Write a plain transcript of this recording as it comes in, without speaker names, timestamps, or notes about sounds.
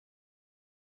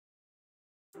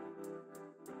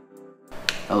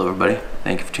Hello everybody,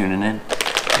 thank you for tuning in.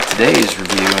 Today's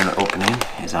review and opening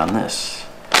is on this.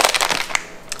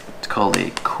 It's called a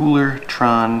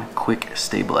Koolertron Quick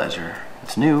Stabilizer.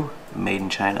 It's new, made in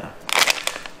China.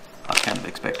 I was kind of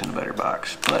expecting a better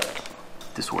box, but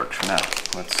this works for now.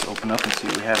 Let's open up and see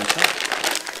what we have inside.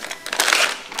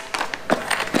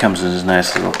 It comes in this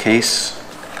nice little case.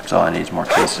 That's all I need is more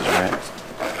cases, right?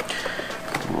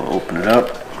 We'll open it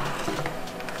up.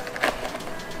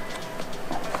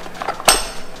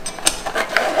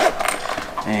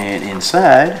 And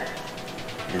inside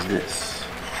is this,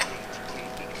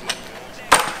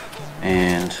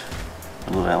 and a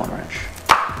little Allen wrench.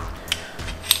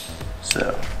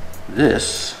 So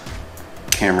this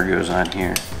camera goes on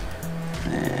here,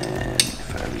 and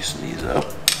if I loosen these up,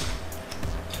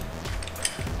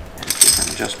 there's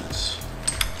different adjustments.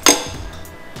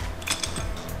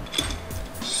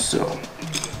 So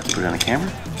let's put it on the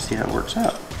camera, see how it works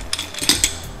out.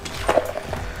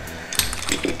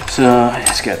 So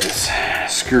it's got this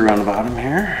screw on the bottom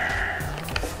here,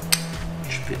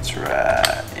 which fits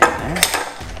right in there.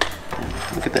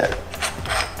 And look at that.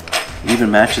 It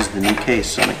even matches the new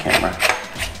case on the camera.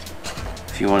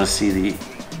 If you want to see the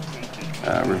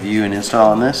review and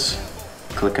install on this,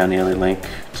 click on the other link.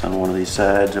 It's on one of these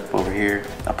sides up over here.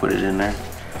 I'll put it in there.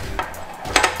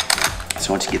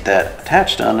 So once you get that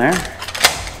attached on there,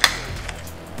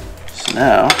 so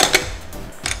now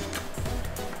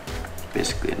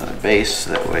basically another base,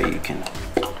 that way you can,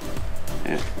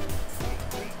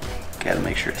 gotta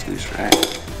make sure it's loose, right?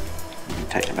 You can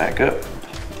tighten it back up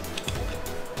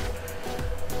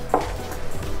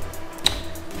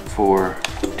for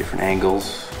different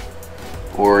angles,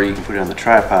 or you can put it on the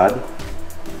tripod,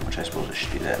 which I suppose I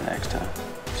should do that next time.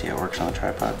 See how it works on the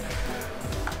tripod.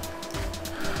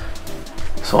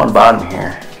 So on the bottom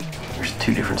here, there's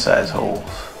two different size holes,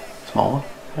 small one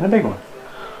and a big one.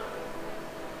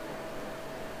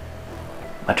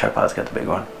 My tripod's got the big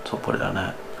one, so we'll put it on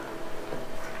that.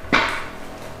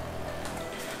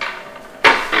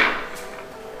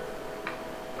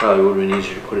 Probably would have been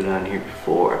easier to put it on here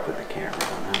before I put the camera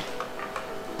on that.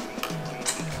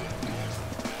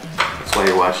 That's why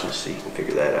you're watching this, so you can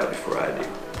figure that out before I do.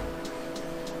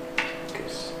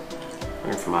 Because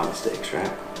learn from my mistakes,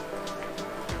 right?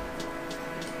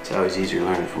 It's always easier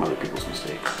learning from other people's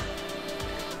mistakes.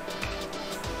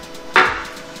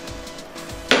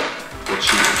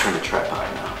 So you can turn the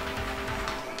tripod now.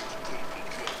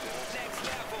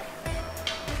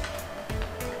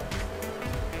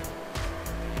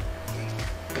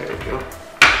 There we go.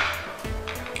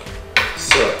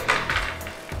 So,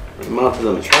 we mounted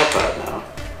on the tripod now.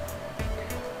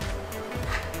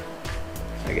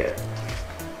 I got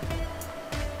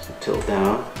some tilt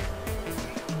down.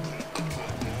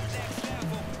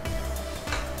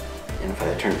 And if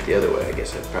I turn it the other way, I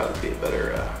guess that'd probably be a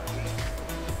better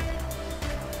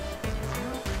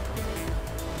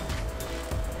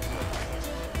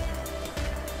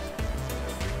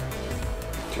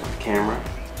turn the camera.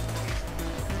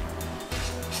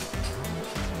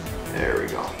 There we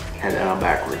go. Head down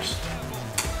backwards.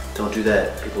 Don't do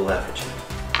that, people laugh at you.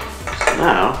 So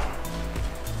now,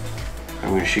 I'm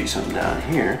going to shoot something down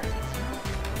here.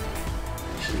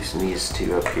 Just loosen these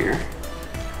two up here.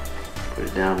 Put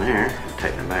it down there and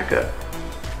tighten it back up.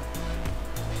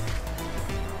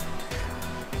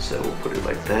 So we'll put it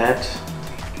like that.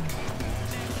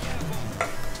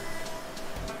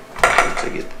 Once I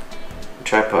get the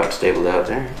tripod stabled out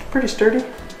there, it's pretty sturdy.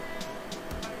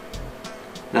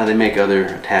 Now they make other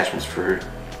attachments for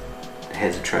the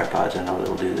heads of tripods. I know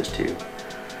they'll do this too.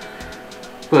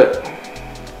 But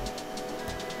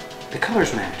the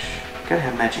colors match. You gotta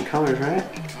have matching colors, right?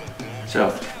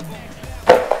 So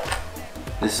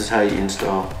this is how you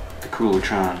install the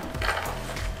Koolertron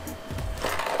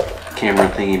camera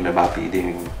thingy about the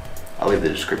doing. I'll leave the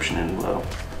description in below.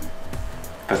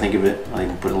 If I think of it, I'll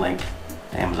even put a link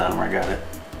to Amazon where I got it.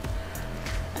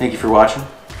 Thank you for watching.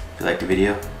 If you liked the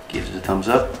video, give it a thumbs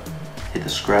up, hit the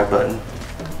subscribe button,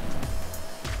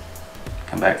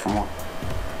 come back for more.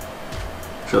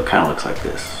 So it kind of looks like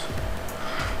this.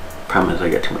 Problem is I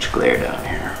got too much glare down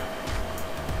here.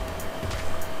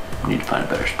 I need to find a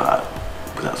better spot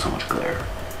without so much glare.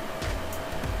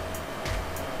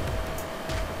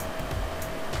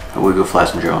 Or we'll go fly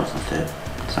some drones instead.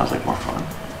 Sounds like more fun.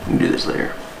 We can do this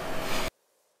later.